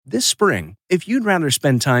This spring, if you'd rather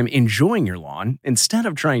spend time enjoying your lawn instead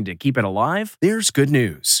of trying to keep it alive, there's good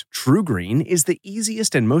news. TruGreen is the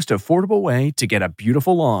easiest and most affordable way to get a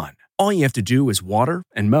beautiful lawn. All you have to do is water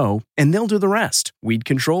and mow, and they'll do the rest. Weed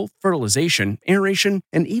control, fertilization, aeration,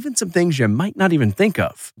 and even some things you might not even think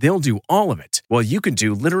of. They'll do all of it, while you can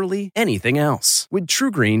do literally anything else. With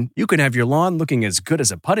TruGreen, you can have your lawn looking as good as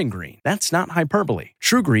a putting green. That's not hyperbole.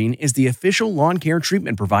 TruGreen is the official lawn care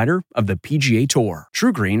treatment provider of the PGA Tour.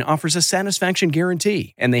 TruGreen offers a satisfaction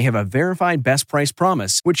guarantee, and they have a verified best price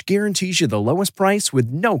promise, which guarantees you the lowest price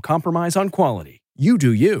with no compromise on quality. You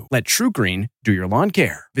do you. Let TruGreen do your lawn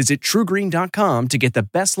care. Visit TruGreen.com to get the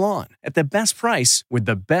best lawn at the best price with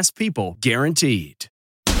the best people guaranteed.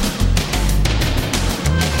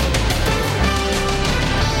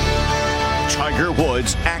 Tiger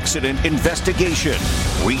Woods accident investigation,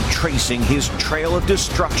 retracing his trail of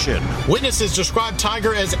destruction. Witnesses described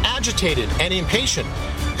Tiger as agitated and impatient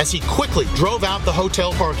as he quickly drove out the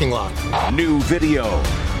hotel parking lot. New video,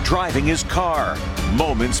 driving his car,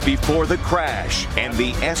 moments before the crash, and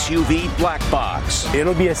the SUV black box.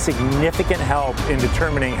 It'll be a significant help in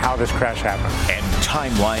determining how this crash happened. And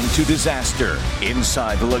timeline to disaster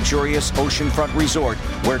inside the luxurious oceanfront resort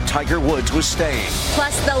where Tiger Woods was staying.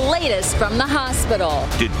 Plus the latest from the hospital.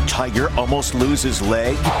 Did Tiger almost lose his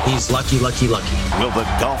leg? He's lucky. Will the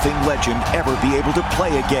golfing legend ever be able to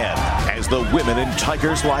play again? As the women in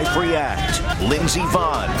Tiger's life react, Lindsey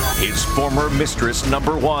Vonn, his former mistress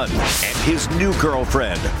 #1, and his new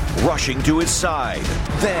girlfriend rushing to his side.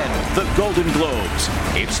 Then the Golden Globes.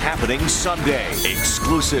 It's happening Sunday.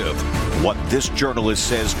 Exclusive. What this journalist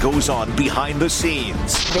says goes on behind the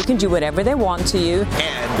scenes. They can do whatever they want to you.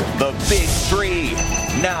 And the Big Three.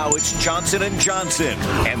 Now it's Johnson & Johnson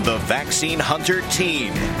and the vaccine hunter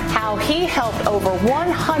team. How he helped over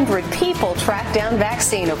 100 people track down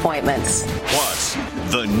vaccine appointments. Plus,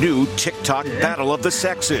 the new TikTok battle of the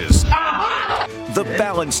sexes. The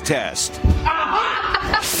balance test.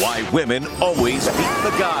 Why women always beat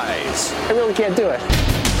the guys. I really can't do it.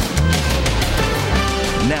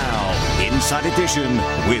 Now, Inside Edition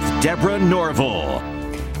with Deborah Norville.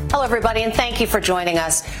 Hello, everybody, and thank you for joining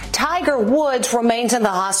us. Tiger Woods remains in the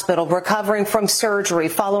hospital recovering from surgery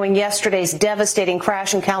following yesterday's devastating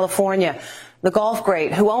crash in California. The golf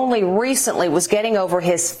great, who only recently was getting over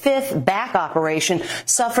his 5th back operation,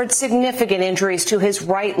 suffered significant injuries to his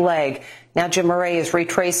right leg. Now Jim Murray is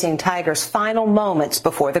retracing Tiger's final moments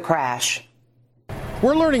before the crash.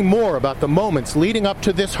 We're learning more about the moments leading up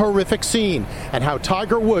to this horrific scene and how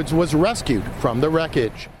Tiger Woods was rescued from the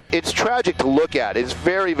wreckage. It's tragic to look at. It's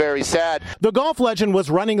very, very sad. The golf legend was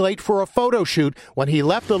running late for a photo shoot when he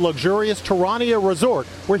left the luxurious Terranea resort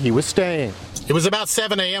where he was staying. It was about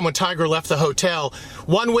 7 a.m. when Tiger left the hotel.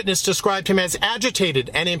 One witness described him as agitated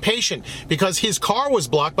and impatient because his car was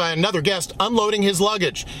blocked by another guest unloading his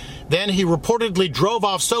luggage. Then he reportedly drove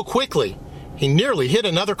off so quickly, he nearly hit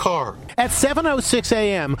another car. At 7:06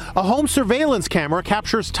 a.m., a home surveillance camera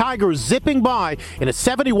captures Tiger zipping by in a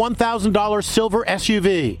 $71,000 silver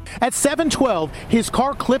SUV. At 7:12, his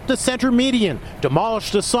car clipped the center median,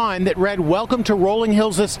 demolished a sign that read "Welcome to Rolling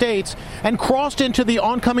Hills Estates," and crossed into the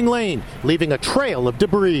oncoming lane, leaving a trail of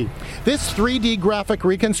debris. This 3D graphic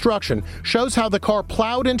reconstruction shows how the car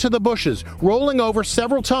plowed into the bushes, rolling over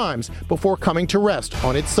several times before coming to rest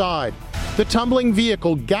on its side. The tumbling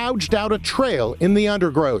vehicle gouged out a trail in the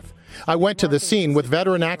undergrowth. I went to the scene with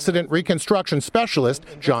veteran accident reconstruction specialist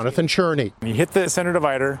Jonathan Cherney. He hit the center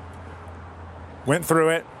divider, went through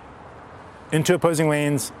it, into opposing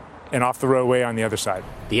lanes, and off the roadway on the other side.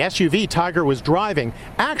 The SUV Tiger was driving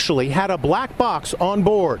actually had a black box on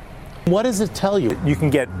board. What does it tell you? You can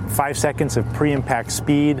get 5 seconds of pre-impact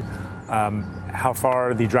speed, how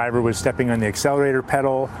far the driver was stepping on the accelerator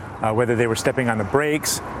pedal, whether they were stepping on the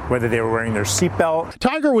brakes, whether they were wearing their seatbelt.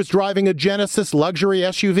 Tiger was driving a Genesis luxury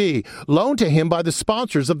SUV loaned to him by the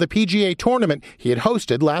sponsors of the PGA tournament he had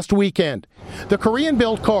hosted last weekend. The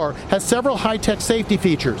Korean-built car has several high-tech safety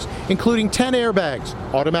features, including 10 airbags,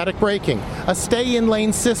 automatic braking, a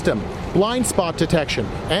stay-in-lane system, blind spot detection,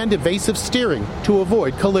 and evasive steering to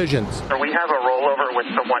avoid collisions. We have a rollover with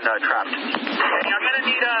someone trapped. I'm going to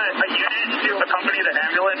need a unit to accompany the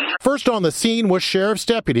ambulance. First on the scene was Sheriff's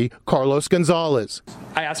Deputy Carlos Gonzalez.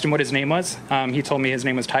 I asked him what his name was. He told me his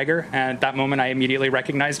name was Tiger, and at that moment I immediately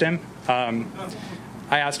recognized him.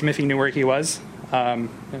 I asked him if he knew where he was,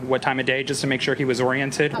 what time of day, just to make sure he was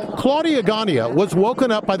oriented. Claudia Gania was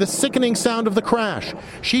woken up by the sickening sound of the crash.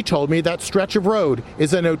 She told me that stretch of road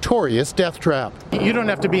is a notorious death trap. You don't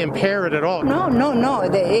have to be impaired at all. No.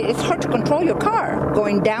 It's hard to control your car.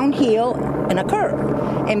 Going downhill in a curve.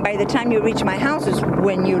 And by the time you reach my house is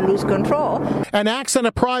when you lose control. An axe and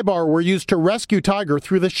a pry bar were used to rescue Tiger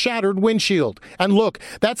through the shattered windshield. And look,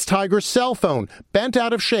 that's Tiger's cell phone, bent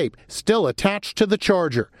out of shape, still attached to the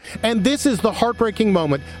charger. And this is the heartbreaking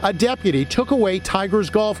moment a deputy took away Tiger's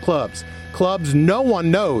golf clubs. Clubs no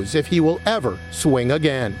one knows if he will ever swing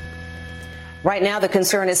again. Right now, the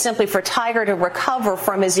concern is simply for Tiger to recover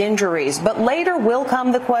from his injuries. But later will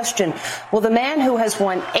come the question, will the man who has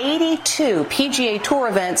won 82 PGA Tour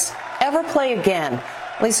events ever play again?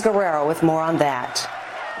 Lisa Guerrero with more on that.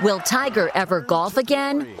 Will Tiger ever golf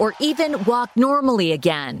again or even walk normally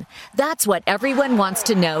again? That's what everyone wants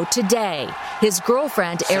to know today. His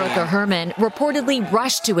girlfriend, Erica Herman, reportedly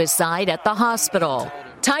rushed to his side at the hospital.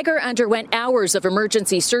 Tiger underwent hours of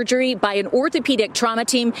emergency surgery by an orthopedic trauma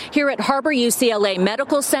team here at Harbor UCLA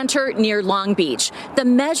Medical Center near Long Beach. The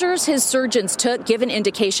measures his surgeons took give an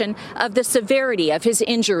indication of the severity of his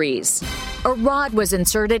injuries. A rod was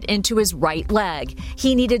inserted into his right leg.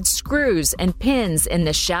 He needed screws and pins in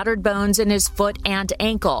the shattered bones in his foot and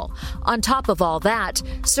ankle. On top of all that,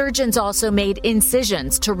 surgeons also made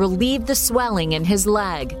incisions to relieve the swelling in his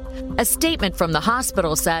leg. A statement from the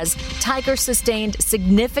hospital says Tiger sustained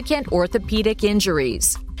significant orthopedic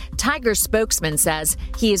injuries. Tiger's spokesman says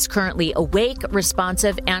he is currently awake,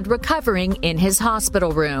 responsive, and recovering in his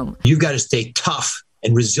hospital room. You've got to stay tough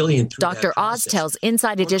and resilient. Dr. Oz tells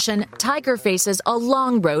Inside Edition Tiger faces a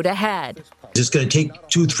long road ahead. It's going to take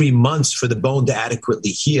 2-3 months for the bone to adequately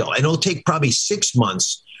heal. And it'll take probably 6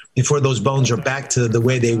 months before those bones are back to the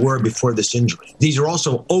way they were before this injury. These are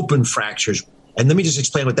also open fractures. And let me just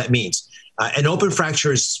explain what that means. An open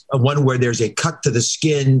fracture is one where there's a cut to the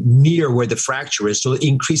skin near where the fracture is, so it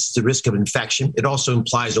increases the risk of infection. It also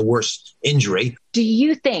implies a worse injury. Do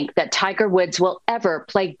you think that Tiger Woods will ever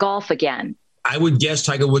play golf again? I would guess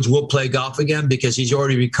Tiger Woods will play golf again because he's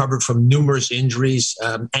already recovered from numerous injuries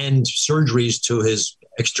and surgeries to his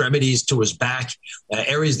extremities, to his back,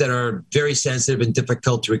 areas that are very sensitive and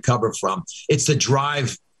difficult to recover from. It's the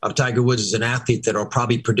drive of Tiger Woods as an athlete that will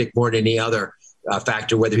probably predict more than any other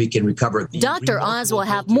factor whether he can recover. Dr. Oz will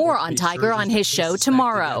have more on Tiger on his show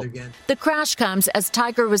tomorrow. The crash comes as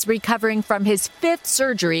Tiger was recovering from his 5th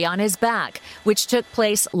surgery on his back, which took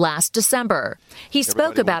place last December. He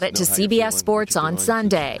spoke about it to CBS Sports on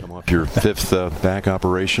Sunday. Your 5th back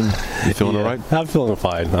operation. You feeling all right? I'm feeling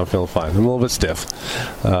fine. I'm a little bit stiff.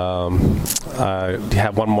 I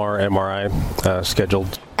have one more MRI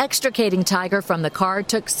scheduled. Extricating Tiger from the car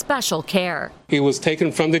took special care. He was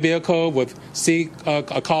taken from the vehicle with seat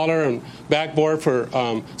collar and backboard for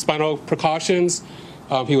spinal precautions.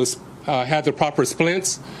 He had the proper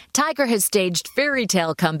splints. Tiger has staged fairy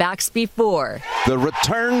tale comebacks before. The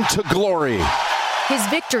return to glory. His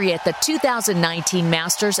victory at the 2019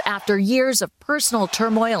 Masters after years of personal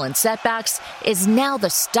turmoil and setbacks is now the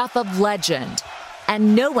stuff of legend.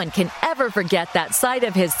 And no one can ever forget that sight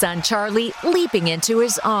of his son Charlie leaping into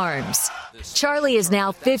his arms. Charlie is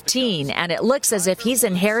now 15, and it looks as if he's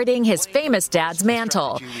inheriting his famous dad's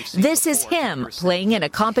mantle. This is him playing in a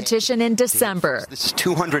competition in December. This is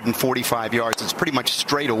 245 yards. It's pretty much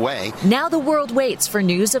straight away. Now the world waits for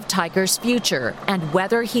news of Tiger's future and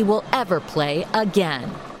whether he will ever play again.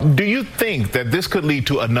 Do you think that this could lead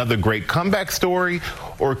to another great comeback story,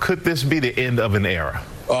 or could this be the end of an era?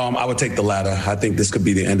 I would take the latter. I think this could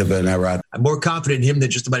be the end of an era. I'm more confident in him than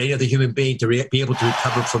just about any other human being to be able to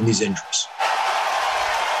recover from these injuries.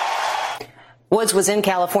 Woods was in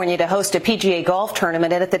California to host a PGA golf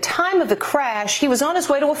tournament, and at the time of the crash, he was on his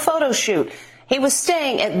way to a photo shoot. He was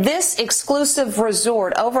staying at this exclusive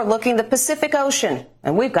resort overlooking the Pacific Ocean,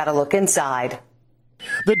 and we've got to look inside.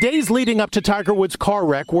 The days leading up to Tiger Woods' car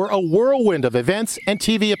wreck were a whirlwind of events and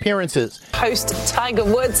TV appearances. Host Tiger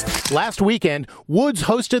Woods. Last weekend, Woods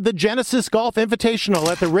hosted the Genesis Golf Invitational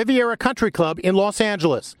at the Riviera Country Club in Los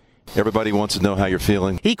Angeles. Everybody wants to know how you're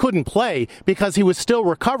feeling. He couldn't play because he was still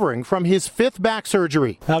recovering from his 5th back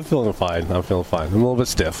surgery. I'm feeling fine. I'm a little bit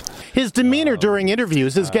stiff. His demeanor during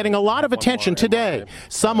interviews is getting a lot of attention today.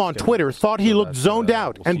 Some on Twitter thought he looked zoned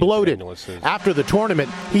out and bloated. After the tournament,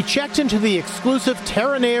 he checked into the exclusive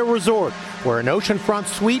Terranea Resort, where an oceanfront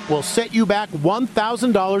suite will set you back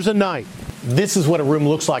 $1,000 a night. This is what a room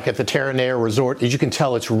looks like at the Terranea Resort. As you can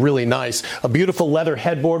tell, it's really nice. A beautiful leather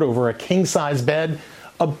headboard over a king-size bed,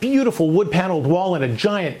 a beautiful wood-paneled wall, and a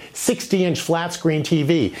giant 60-inch flat-screen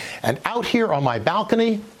TV. And out here on my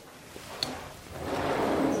balcony,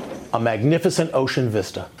 a magnificent ocean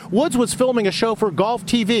vista. Woods was filming a show for Golf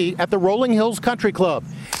TV at the Rolling Hills Country Club.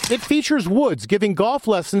 It features Woods giving golf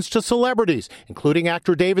lessons to celebrities, including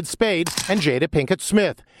actor David Spade and Jada Pinkett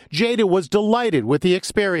Smith. Jada was delighted with the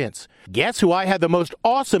experience. Guess who I had the most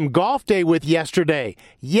awesome golf day with yesterday?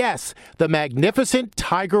 Yes, the magnificent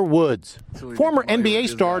Tiger Woods. Former NBA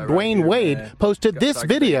star Dwayne Wade posted this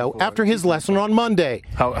video after his lesson on Monday.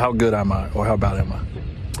 How good am I, or how bad am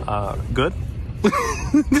I? Good. I'm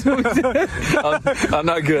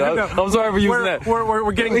not good. I'm sorry for using that.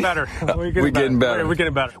 We're getting better. We're getting better. We're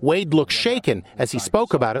getting better. Wade looked shaken as he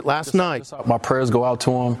spoke about it last night. My prayers go out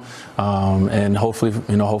to him, and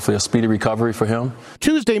hopefully a speedy recovery for him.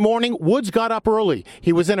 Tuesday morning, Woods got up early.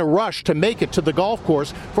 He was in a rush to make it to the golf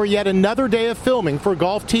course for yet another day of filming for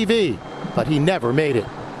Golf TV, but he never made it.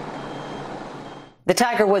 The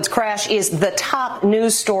Tiger Woods crash is the top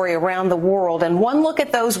news story around the world, and one look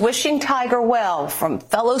at those wishing Tiger well, from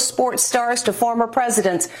fellow sports stars to former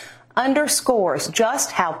presidents, underscores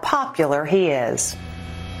just how popular he is.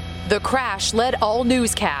 The crash led all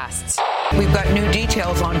newscasts. We've got new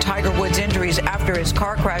details on Tiger Woods' injuries after his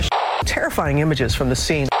car crash. Terrifying images from the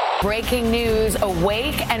scene. Breaking news,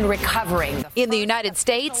 awake and recovering in the United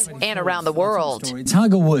States and around the world.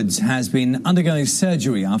 Tiger Woods has been undergoing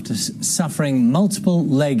surgery after suffering multiple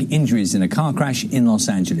leg injuries in a car crash in Los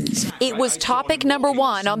Angeles. It was topic number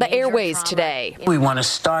one on the airways today. We want to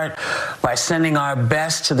start by sending our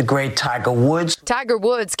best to the great Tiger Woods. Tiger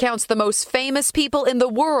Woods counts the most famous people in the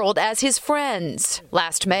world as his friends.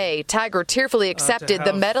 Last May, Tiger tearfully accepted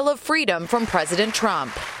the Medal of Freedom from President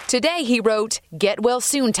Trump. Today, he wrote, "Get well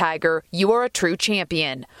soon, Tiger. You are a true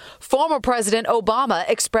champion." Former President Obama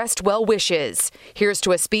expressed well wishes. Here's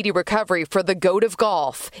to a speedy recovery for the GOAT of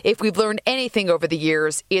golf. If we've learned anything over the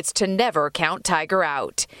years, it's to never count Tiger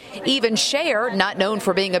out. Even Cher, not known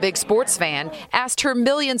for being a big sports fan, asked her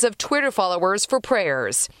millions of Twitter followers for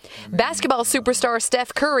prayers. Basketball superstar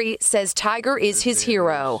Steph Curry says Tiger is his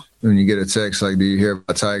hero. When you get a text like, "Do you hear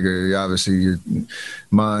about Tiger?" obviously your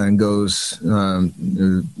mind goes,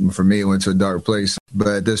 for me, it went to a dark place. But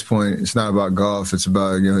at this point, it's not about golf. It's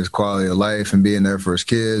about, his quality of life and being there for his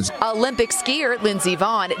kids. Olympic skier Lindsey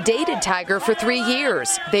Vonn dated Tiger for 3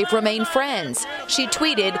 years. They've remained friends. She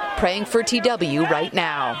tweeted, "Praying for TW right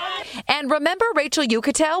now." And remember Rachel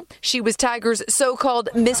Yucatel? She was Tiger's so-called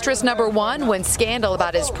mistress number one when scandal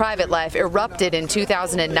about his private life erupted in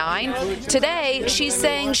 2009. Today, she's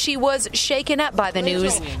saying she was shaken up by the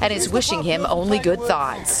news and is wishing him only good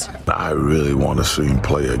thoughts. I really want to see him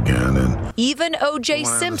play again. And even O.J.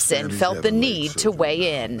 Simpson felt the need to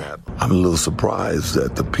weigh in. I'm a little surprised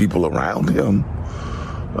that the people around him,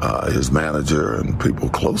 his manager and people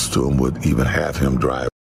close to him, would even have him drive.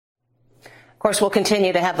 Of course, we'll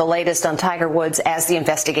continue to have the latest on Tiger Woods as the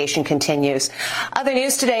investigation continues. Other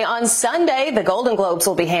news today, on Sunday, the Golden Globes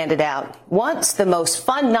will be handed out. Once the most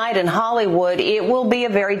fun night in Hollywood, it will be a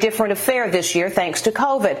very different affair this year thanks to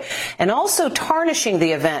COVID. And also tarnishing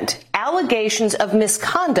the event, allegations of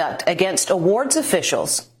misconduct against awards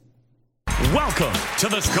officials. Welcome to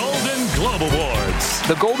the Golden Globe Awards.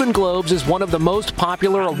 The Golden Globes is one of the most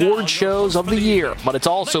popular award shows of the year, but it's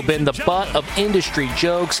also been the butt of industry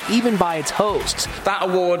jokes, even by its hosts. That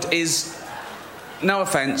award is, no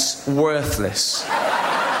offense, worthless.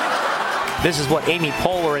 This is what Amy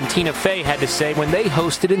Poehler and Tina Fey had to say when they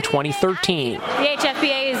hosted in 2013. The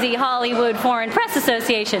HFPA is the Hollywood Foreign Press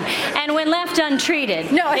Association, and when left untreated,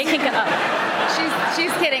 they can go. Oh.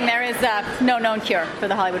 She's kidding. There is no known cure for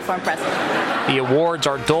the Hollywood Foreign Press. The awards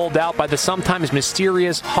are doled out by the sometimes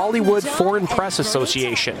mysterious Hollywood Foreign Press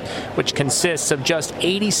Association, which consists of just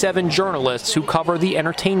 87 journalists who cover the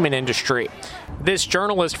entertainment industry. This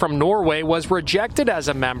journalist from Norway was rejected as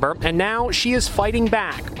a member, and now she is fighting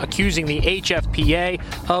back, accusing the HFPA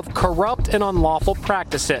of corrupt and unlawful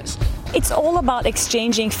practices. It's all about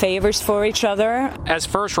exchanging favors for each other. As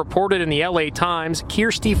first reported in the LA Times,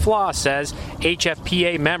 Kirsty Flaw says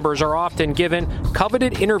HFPA members are often given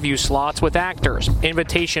coveted interview slots with actors,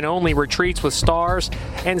 invitation-only retreats with stars,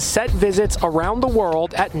 and set visits around the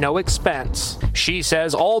world at no expense. She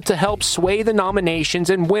says all to help sway the nominations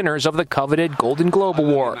and winners of the coveted Golden Globe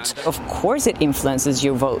Awards. Of course it influences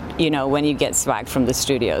your vote, when you get swag from the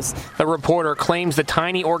studios. The reporter claims the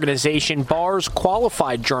tiny organization bars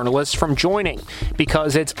qualified journalists from joining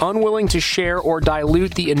because it's unwilling to share or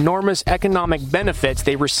dilute the enormous economic benefits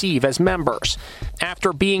they receive as members.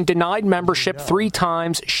 After being denied membership 3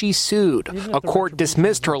 times, she sued. A court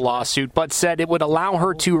dismissed her lawsuit but said it would allow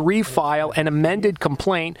her to refile an amended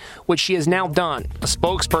complaint, which she has now done. A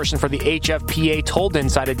spokesperson for the HFPA told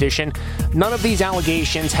Inside Edition, "None of these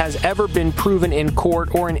allegations has ever been proven in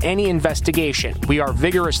court or in any investigation. We are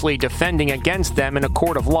vigorously defending against them in a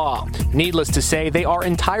court of law. Needless to say, they are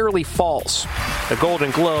entirely false." The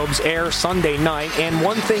Golden Globes air Sunday night, and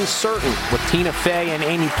one thing's certain, with Tina Fey and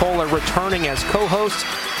Amy Poehler returning as co-hosts,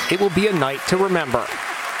 it will be a night to remember.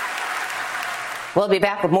 We'll be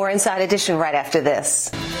back with more Inside Edition right after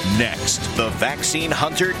this. Next, the Vaccine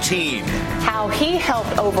Hunter team. How he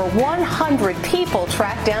helped over 100 people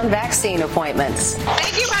track down vaccine appointments.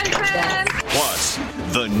 Thank you, my friend. Plus,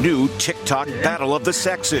 the new TikTok battle of the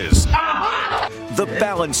sexes. The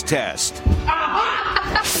balance test.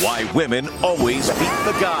 Why women always beat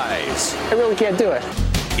the guys. I really can't do it.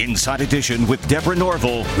 Inside Edition with Deborah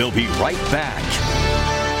Norville. We'll be right back.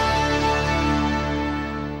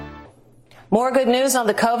 More good news on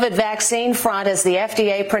the COVID vaccine front as the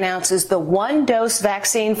FDA pronounces the one-dose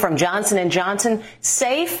vaccine from Johnson & Johnson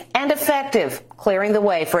safe and effective, clearing the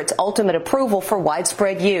way for its ultimate approval for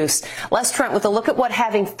widespread use. Les Trent with a look at what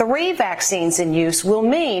having 3 vaccines in use will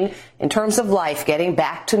mean in terms of life getting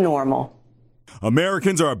back to normal.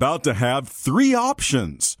 Americans are about to have 3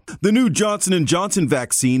 options. The new Johnson & Johnson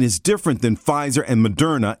vaccine is different than Pfizer and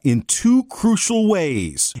Moderna in 2 crucial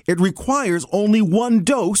ways. It requires only 1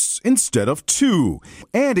 dose instead of 2,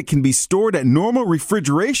 and it can be stored at normal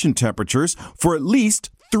refrigeration temperatures for at least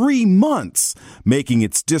 3 months, making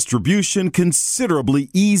its distribution considerably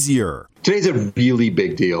easier. Today's a really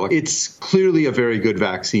big deal. It's clearly a very good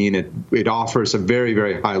vaccine. It offers a very,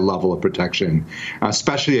 very high level of protection,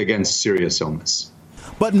 especially against serious illness.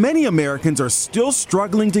 But many Americans are still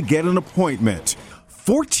struggling to get an appointment.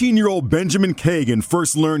 14-year-old Benjamin Kagan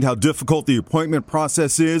first learned how difficult the appointment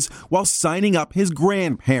process is while signing up his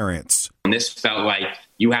grandparents. And this felt like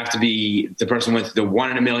you have to be the person with the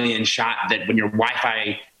 1 in a million shot that when your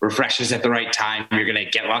Wi-Fi refreshes at the right time, you're going to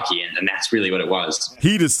get lucky. And that's really what it was.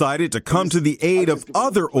 He decided to come to the aid of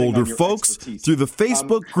other older folks through the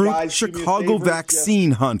Facebook group Chicago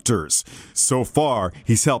Vaccine Hunters. So far,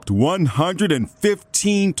 he's helped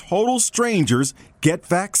 115 total strangers get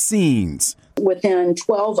vaccines. Within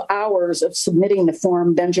 12 hours of submitting the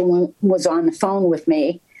form, Benjamin was on the phone with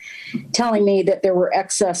me, telling me that there were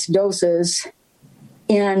excess doses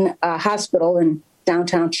in a hospital in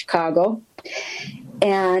downtown Chicago.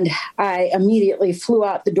 And I immediately flew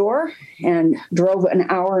out the door and drove an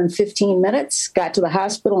hour and 15 minutes, got to the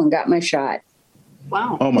hospital and got my shot.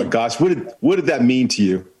 Wow. Oh my gosh. What did that mean to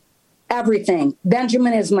you? Everything.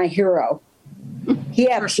 Benjamin is my hero. He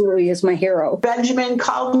absolutely is my hero. Benjamin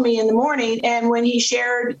called me in the morning, and when he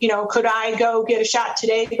shared, could I go get a shot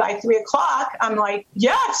today by 3:00? I'm like,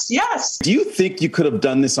 yes. Do you think you could have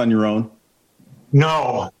done this on your own?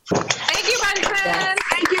 No. Thank you, Benjamin.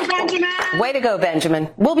 Thank you, Benjamin. Way to go, Benjamin.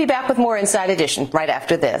 We'll be back with more Inside Edition right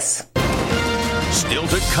after this. Still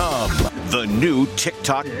to come, the new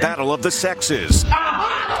TikTok battle of the sexes.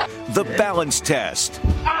 The balance test.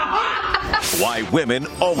 Why women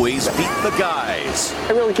always beat the guys.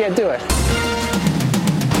 I really can't do it.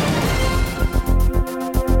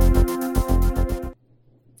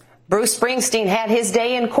 Bruce Springsteen had his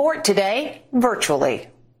day in court today, virtually.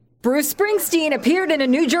 Bruce Springsteen appeared in a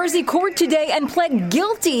New Jersey court today and pled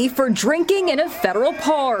guilty for drinking in a federal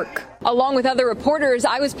park. Along with other reporters,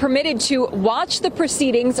 I was permitted to watch the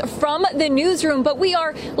proceedings from the newsroom, but we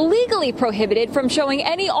are legally prohibited from showing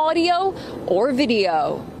any audio or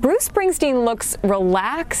video. Bruce Springsteen looks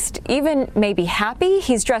relaxed, even maybe happy.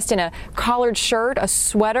 He's dressed in a collared shirt, a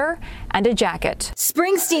sweater, and a jacket.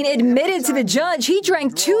 Springsteen admitted to the judge he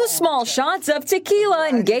drank 2 small shots of tequila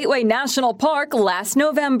in Gateway National Park last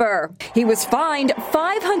November. He was fined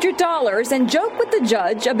 $500 and joked with the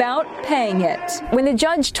judge about paying it. When the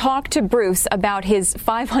judge talked to Bruce about his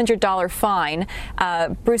 $500 fine,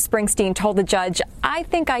 Bruce Springsteen told the judge, "I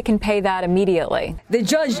think I can pay that immediately." The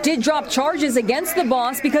judge did drop charges against the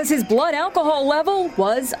boss because his blood alcohol level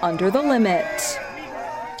was under the limit.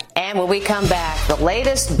 And when we come back, the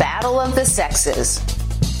latest battle of the sexes.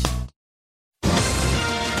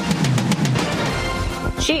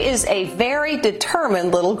 She is a very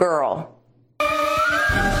determined little girl.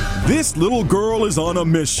 This little girl is on a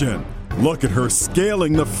mission. Look at her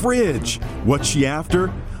scaling the fridge. What's she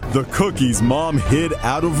after? The cookies mom hid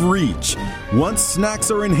out of reach. Once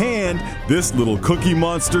snacks are in hand, this little cookie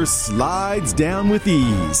monster slides down with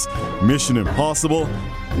ease. Mission impossible?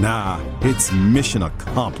 Nah, it's mission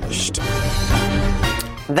accomplished.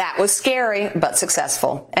 That was scary, but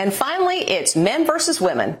successful. And finally, it's men versus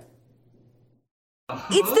women.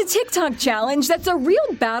 It's the TikTok challenge that's a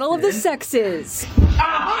real battle of the sexes.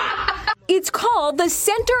 It's called the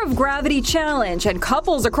Center of Gravity Challenge, and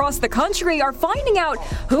couples across the country are finding out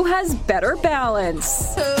who has better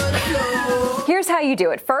balance. Here's how you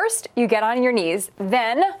do it. First, you get on your knees,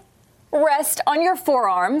 then rest on your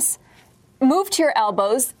forearms, move to your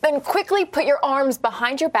elbows, then quickly put your arms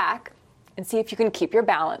behind your back and see if you can keep your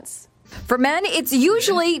balance. For men, it's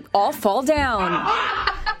usually all fall down.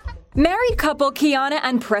 Married couple Kiana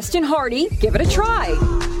and Preston Hardy give it a try.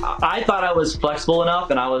 I thought I was flexible enough,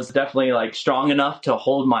 and I was definitely strong enough to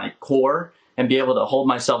hold my core and be able to hold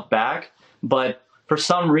myself back. But for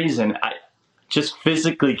some reason, I just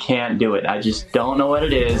physically can't do it. I just don't know what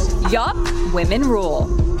it is. Yup, women rule.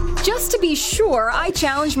 Just to be sure, I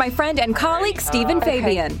challenged my friend and colleague, Stephen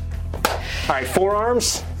Fabian. All right,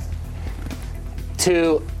 forearms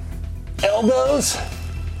to elbows,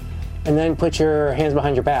 and then put your hands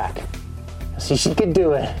behind your back. See, she could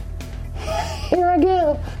do it. Here I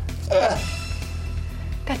go.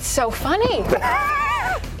 That's so funny.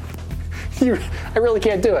 I really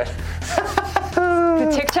can't do it.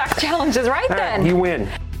 The TikTok challenge is right then. You win.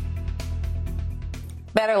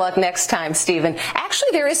 Better luck next time, Stephen.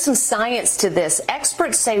 Actually, there is some science to this.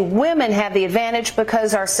 Experts say women have the advantage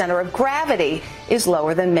because our center of gravity is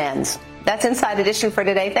lower than men's. That's Inside Edition for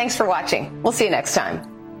today. Thanks for watching. We'll see you next time.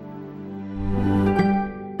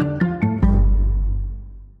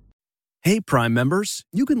 Hey, Prime members,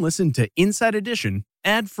 you can listen to Inside Edition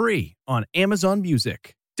ad-free on Amazon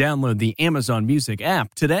Music. Download the Amazon Music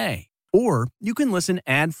app today. Or you can listen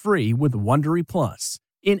ad-free with Wondery Plus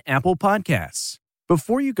in Apple Podcasts.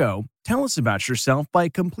 Before you go, tell us about yourself by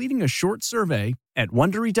completing a short survey at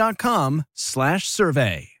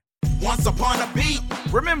Wondery.com/survey. Once upon a beat.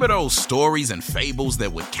 Remember those stories and fables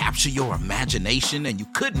that would capture your imagination and you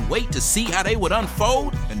couldn't wait to see how they would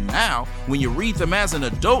unfold? And now, when you read them as an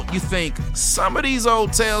adult, you think, some of these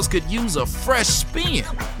old tales could use a fresh spin.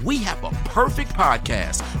 We have a perfect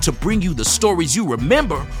podcast to bring you the stories you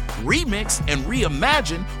remember, remix, and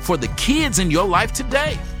reimagine for the kids in your life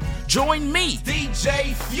today. Join me,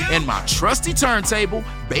 DJ Few, and my trusty turntable,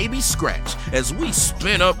 Baby Scratch, as we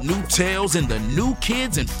spin up new tales in the New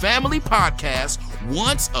Kids and Family podcast,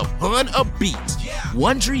 Once Upon a Beat.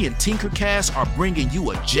 Wondery and Tinkercast are bringing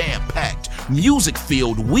you a jam-packed,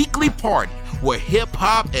 music-filled weekly party where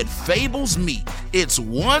hip-hop and fables meet. It's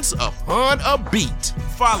Once Upon a Beat.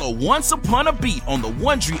 Follow Once Upon a Beat on the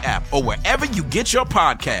Wondery app or wherever you get your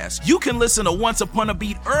podcasts. You can listen to Once Upon a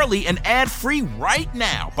Beat early and ad-free right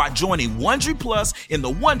now by joining Wondery Plus in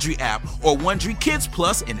the Wondery app or Wondery Kids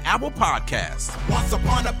Plus in Apple Podcasts. Once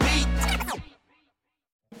Upon a Beat.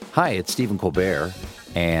 Hi, it's Stephen Colbert,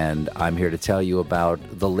 and I'm here to tell you about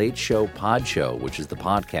The Late Show Pod Show, which is the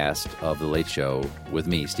podcast of The Late Show with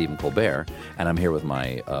me, Stephen Colbert, and I'm here with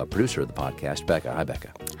my producer of the podcast, Becca. Hi, Becca.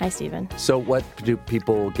 Hi, Stephen. So what do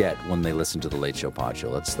people get when they listen to The Late Show Pod Show?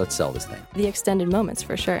 Let's sell this thing. The extended moments,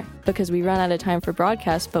 for sure, because we run out of time for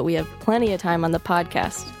broadcast, but we have plenty of time on the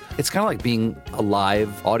podcast. It's kind of like being a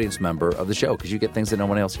live audience member of the show because you get things that no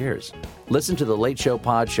one else hears. Listen to The Late Show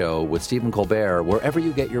Pod Show with Stephen Colbert wherever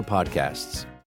you get your podcasts.